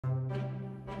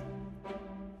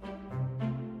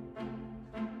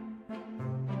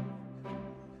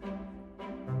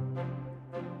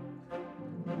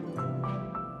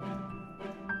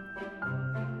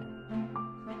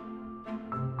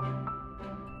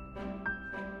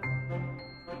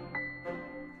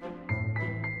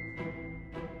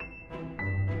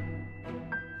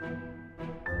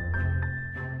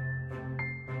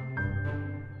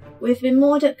We've been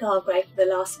moored at Gargrave for the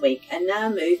last week and now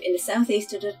move in a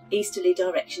south-easterly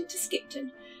direction to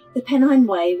Skipton. The Pennine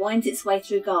Way winds its way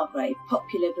through Gargrave,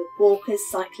 popular with walkers,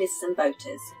 cyclists and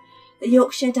boaters. The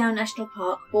Yorkshire Dale National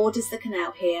Park borders the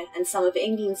canal here, and some of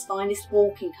England's finest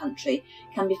walking country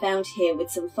can be found here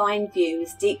with some fine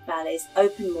views, deep valleys,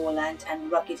 open moorland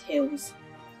and rugged hills.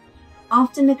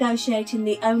 After negotiating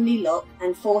the only lock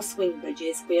and 4 swing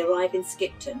bridges, we arrive in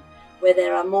Skipton, where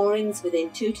there are moorings within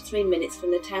 2 to 3 minutes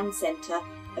from the town centre,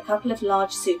 a couple of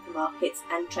large supermarkets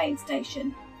and train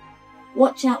station.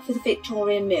 Watch out for the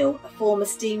Victorian Mill, a former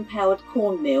steam-powered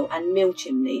corn mill and mill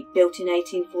chimney built in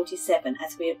 1847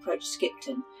 as we approach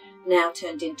Skipton, now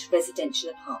turned into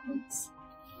residential apartments.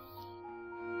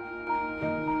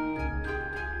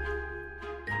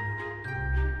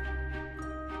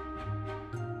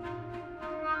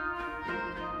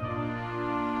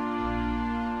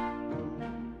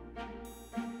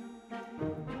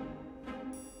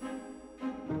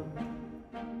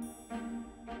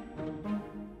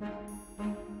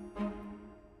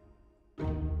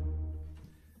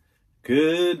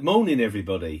 Good morning,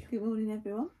 everybody. Good morning,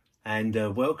 everyone. And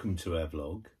welcome to our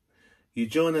vlog. You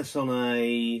join us on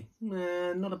a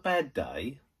not a bad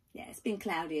day. Yeah, it's been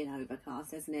cloudy and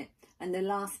overcast, hasn't it? And the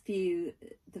last few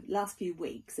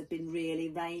weeks have been really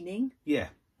raining. Yeah.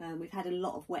 We've had a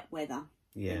lot of wet weather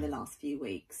in the last few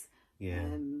weeks. Yeah.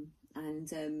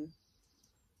 And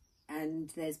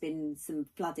there's been some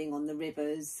flooding on the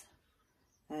rivers.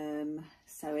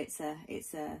 So it's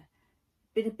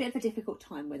been a bit of a difficult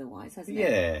time weather-wise, hasn't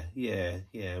it?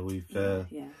 Yeah. We've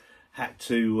had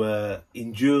to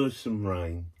endure some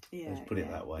rain. Let's put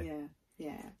it that way.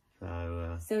 Yeah.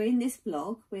 So in this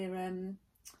vlog, we're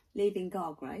leaving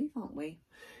Gargrave, aren't we?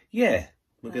 Yeah,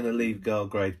 we're going to leave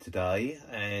Gargrave today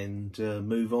and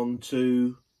move on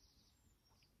to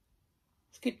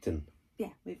Skipton. Yeah,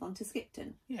 move on to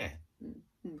Skipton. Yeah,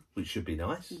 which should be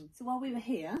nice. So while we were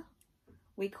here,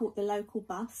 we caught the local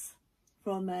bus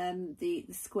from the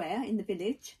square in the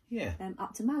village,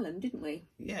 up to Malham, didn't we?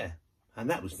 Yeah, and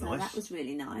that was nice. That was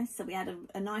really nice. So we had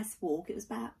a nice walk. It was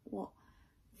about,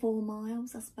 4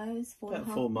 miles, I suppose? About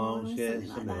 4 miles, yeah,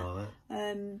 something like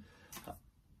that.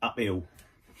 Uphill,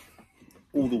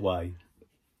 all the way.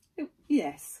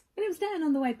 Yes, but it was down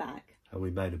on the way back. And we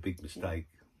made a big mistake.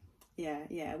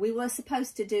 Yeah. We were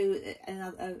supposed to do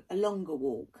a longer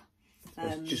walk.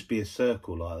 Just be a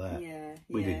circle like that. Yeah.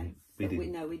 We didn't. We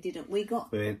didn't. We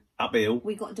went uphill.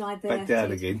 We got diverted. Back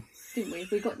down again. Didn't we?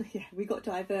 We got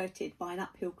diverted by an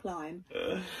uphill climb.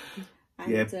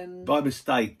 And, by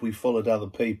mistake we followed other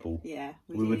people. Yeah.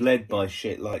 We were led by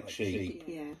shit like sheep.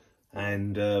 Yeah.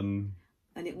 And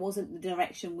it wasn't the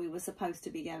direction we were supposed to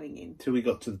be going in. Till we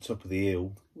got to the top of the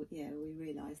hill. Yeah, we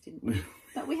realised, didn't we?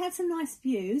 But we had some nice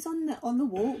views on the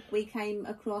walk. We came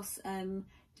across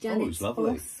Janet's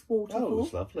Foss waterfall. Oh, it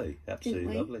was lovely.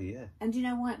 Absolutely lovely, yeah. And do you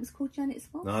know why it was called Janet's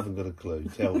Foss? No, I haven't got a clue.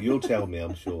 You'll tell me,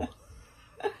 I'm sure.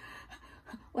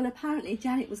 Well, apparently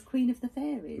Janet was Queen of the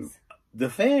Fairies. The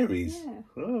fairies? Yeah.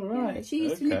 Oh, right. Yeah. She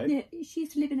used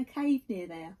to live in a cave near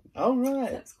there. Oh, right.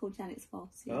 So it's called Janet's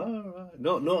Foss. Yeah. Oh, right.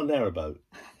 Not a narrowboat.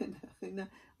 No.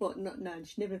 What? No.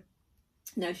 She never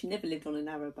lived on a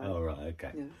narrowboat. Oh, right.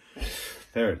 Okay. No.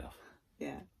 Fair enough.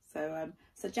 Yeah.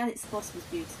 So Janet's Foss was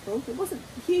beautiful. It wasn't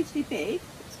hugely big. It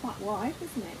was quite wide,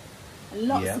 wasn't it? And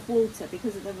lots of water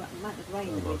because of the amount of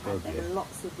rain that we had. There were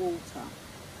lots of water.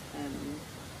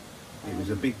 It was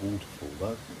a big waterfall,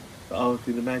 though. But I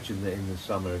can imagine that in the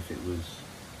summer, if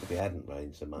it hadn't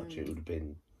rained so much, it would have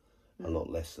been a lot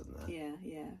less than that.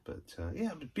 Yeah. But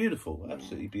it was beautiful,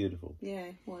 absolutely beautiful. Yeah,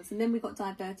 it was. And then we got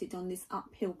diverted on this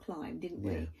uphill climb, didn't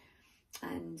we? Yeah.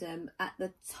 And at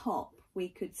the top, we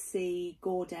could see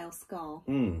Gordale Scar.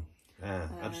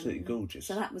 Absolutely gorgeous.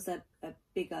 So that was a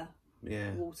bigger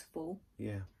waterfall.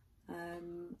 Yeah.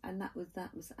 And that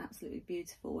was absolutely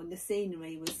beautiful, and the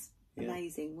scenery was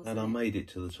amazing, wasn't it? And I made it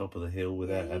to the top of the hill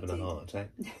without having a heart attack.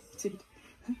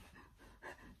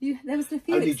 There was a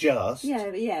few only just.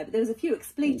 Yeah, but there was a few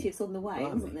expletives on the way,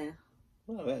 wasn't there?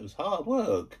 Well, that was hard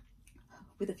work.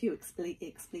 With a few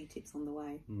expletives on the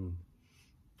way.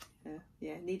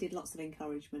 Needed lots of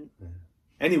encouragement. Yeah.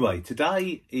 Anyway,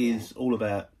 today is all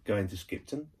about going to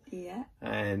Skipton. Yeah.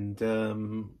 And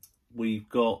we've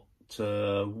got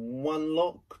one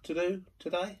lock to do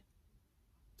today.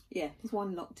 Yeah, there's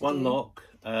one lock to do. One lock,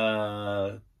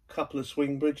 couple of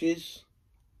swing bridges.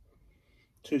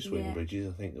 2 swing bridges,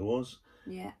 I think there was.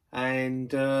 Yeah.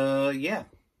 And and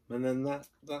then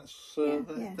that's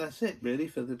it really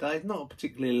for the day. Not a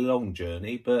particularly long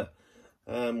journey, but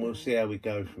we'll see how we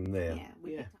go from there.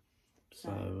 Yeah.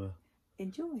 So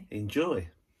enjoy. Enjoy.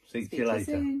 See you later.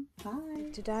 Soon.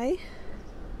 Bye. Today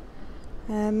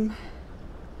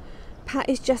Pat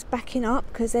is just backing up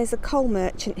because there's a coal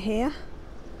merchant here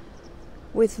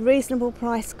with reasonable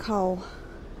price coal,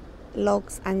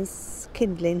 logs and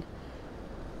kindling.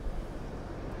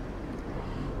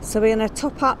 So we're going to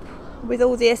top up with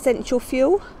all the essential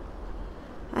fuel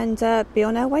and be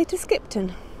on our way to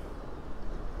Skipton.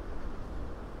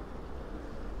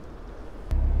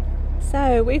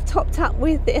 So we've topped up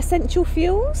with the essential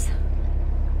fuels.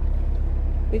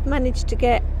 We've managed to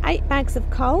get 8 bags of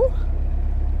coal,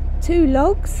 2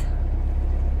 logs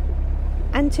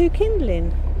and 2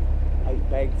 kindling. 8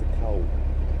 bags of coal.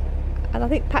 And I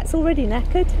think Pat's already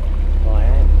knackered. I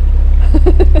am.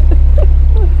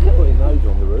 Putting those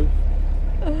on the roof.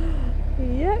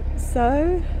 Yep,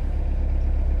 so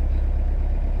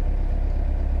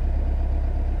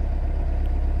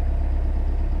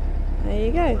there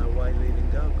you go. On our way leaving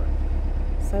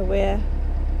Gargrave. So we're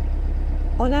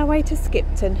on our way to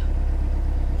Skipton.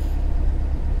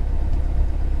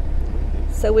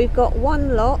 So we've got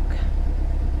 1 lock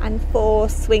and 4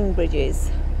 swing bridges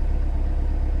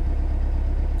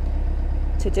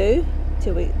to do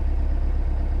till we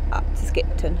up to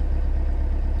Skipton.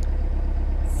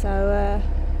 So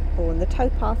and the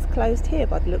towpath's closed here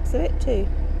by the looks of it too,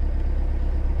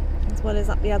 as well as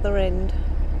up the other end.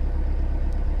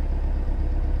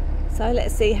 So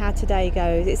let's see how today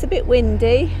goes. It's a bit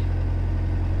windy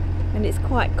and it's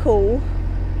quite cool.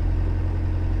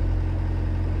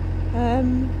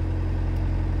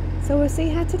 So we'll see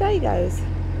how today goes.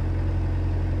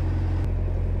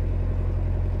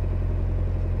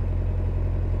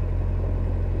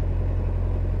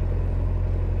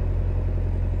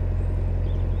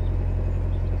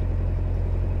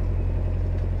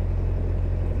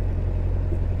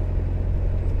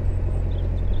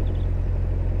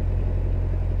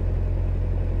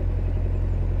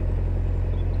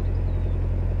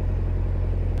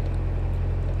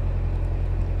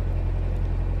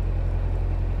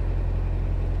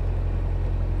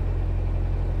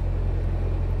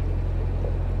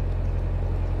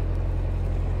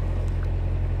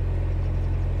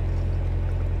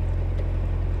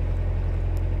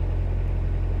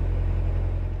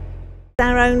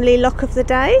 Our only lock of the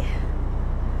day,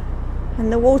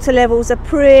 and the water levels are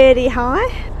pretty high.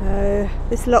 So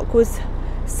this lock was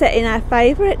set in our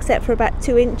favour except for about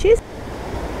 2 inches.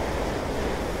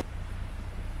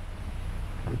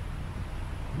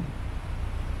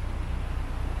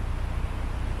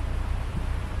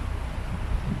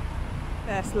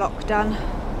 First lock done.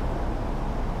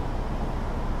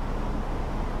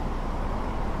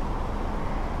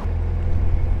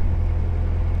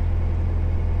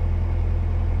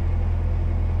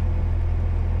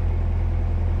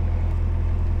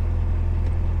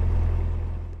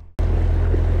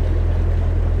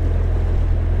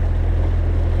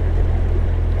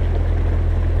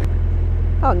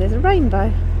 Oh, and there's a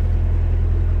rainbow.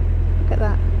 Look at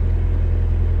that.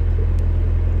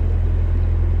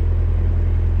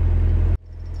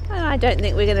 And I don't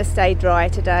think we're going to stay dry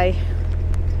today.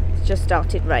 It's just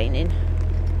started raining.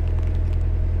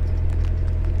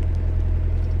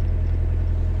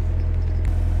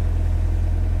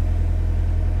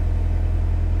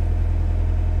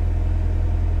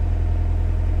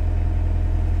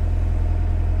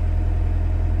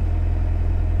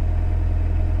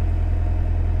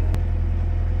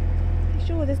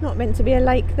 Sure, there's not meant to be a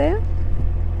lake there.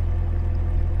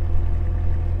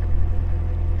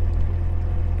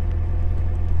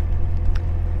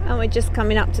 And we're just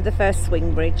coming up to the first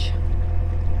swing bridge.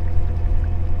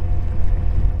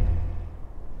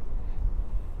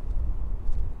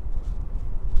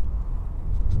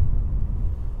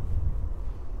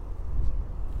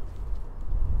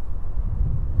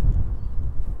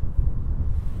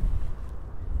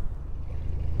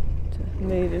 To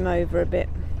move him over a bit.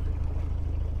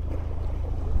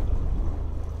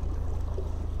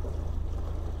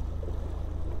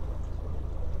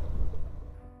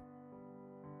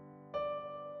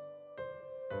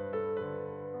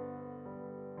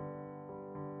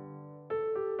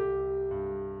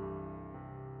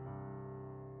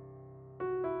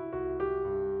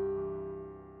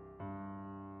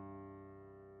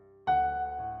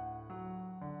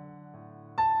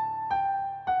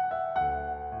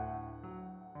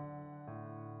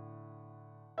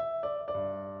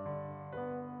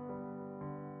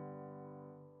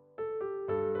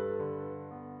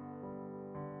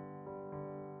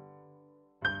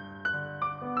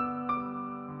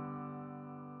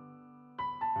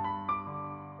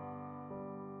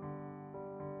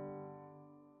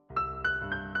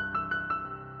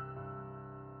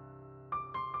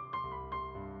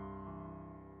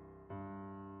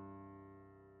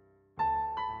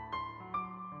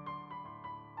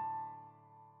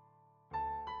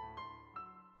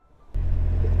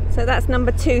 So that's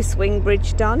number 2 swing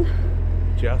bridge done.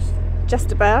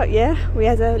 Just about, yeah. We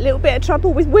had a little bit of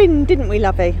trouble with wind, didn't we,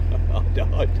 lovey?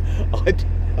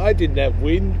 I didn't have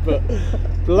wind, but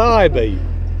blimey,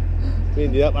 we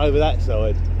ended up over that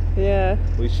side. Yeah.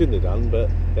 We shouldn't have done, but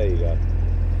there you go.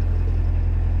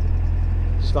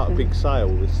 It's like a big sail,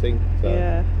 this thing. So.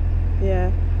 Yeah,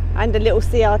 yeah. And a little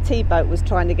CRT boat was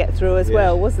trying to get through as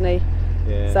well, wasn't he?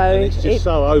 Yeah. So and it's just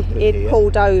so open it here.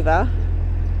 pulled over,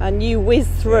 and you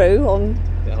whizzed through on.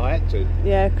 Yeah, I had to.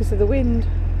 Yeah, because of the wind.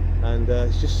 And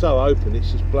it's just so open,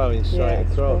 it's just blowing straight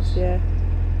across. Yeah.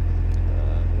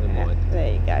 Never mind.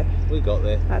 There you go. We got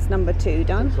there. That's number 2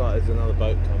 done. Looks like there's another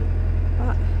boat coming.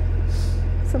 But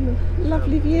some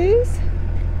lovely views,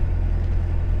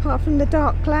 apart from the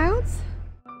dark clouds.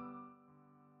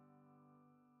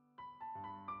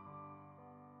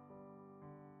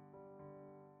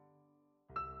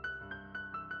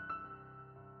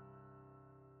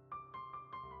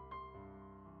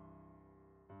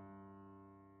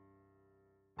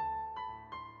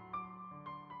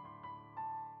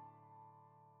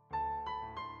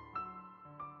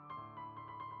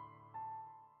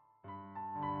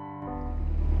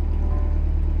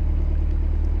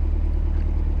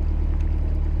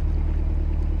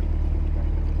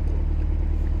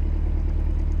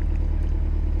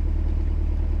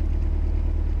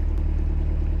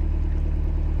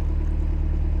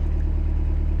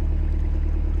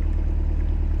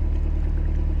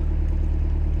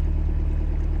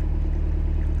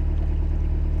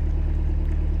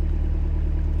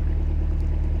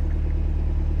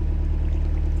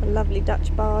 Lovely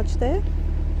Dutch barge there.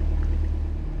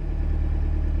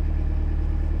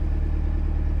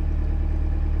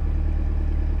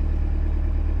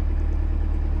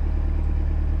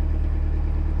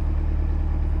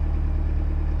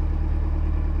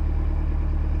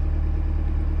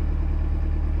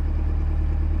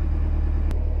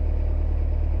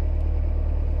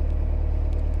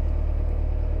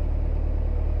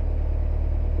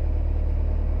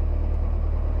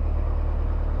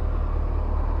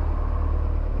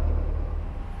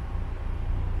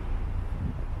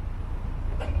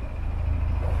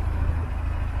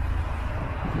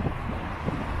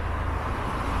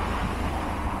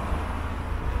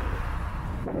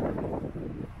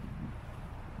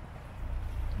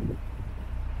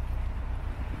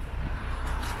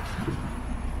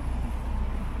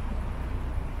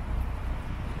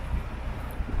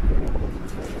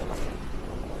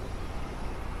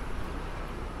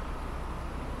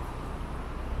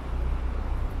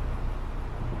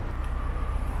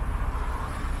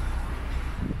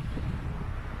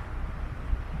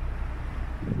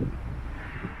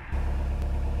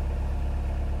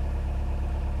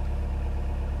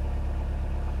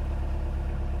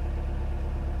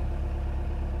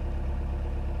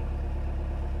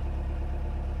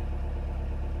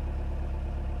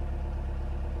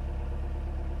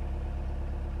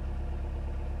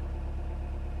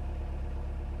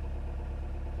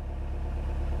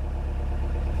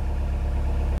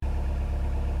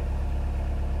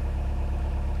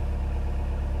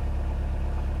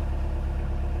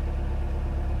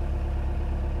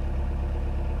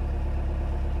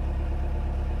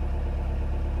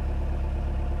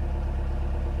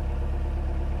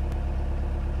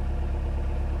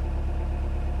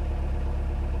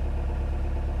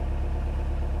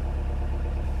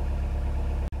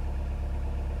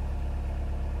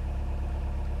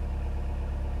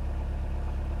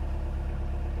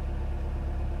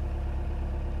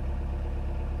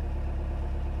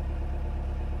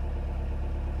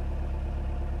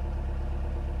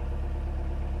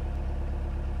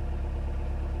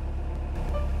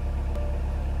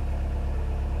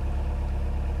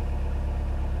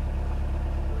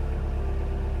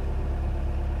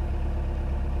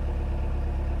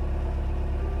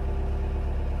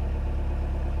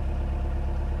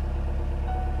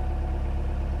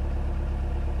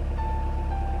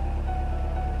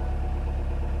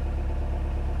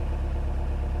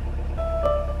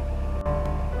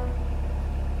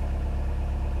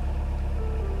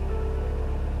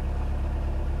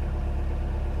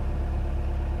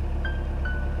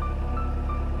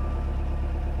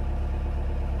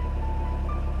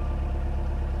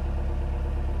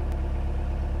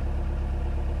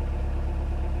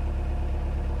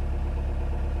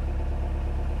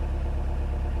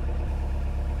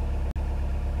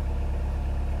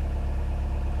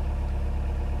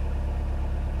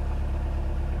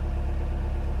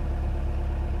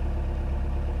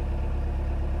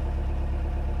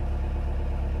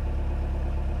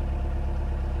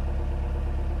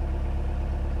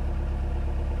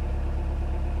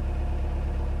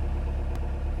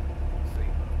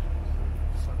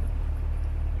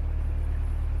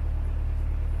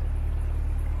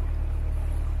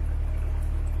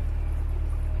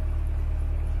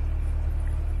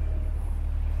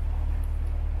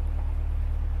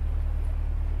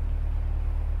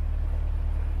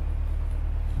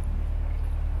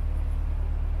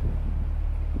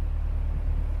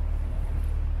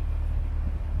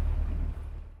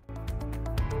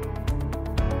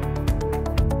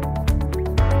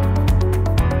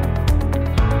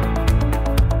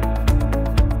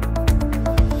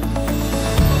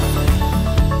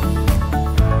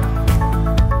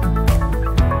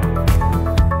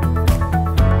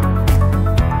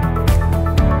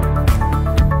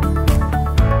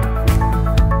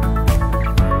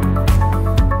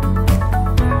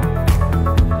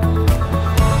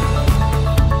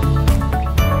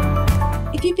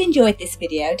 enjoyed this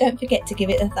video, don't forget to give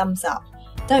it a thumbs up.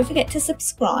 Don't forget to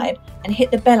subscribe and hit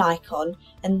the bell icon,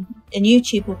 and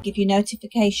YouTube will give you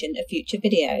notification of future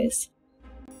videos.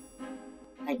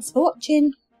 Thanks for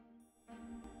watching.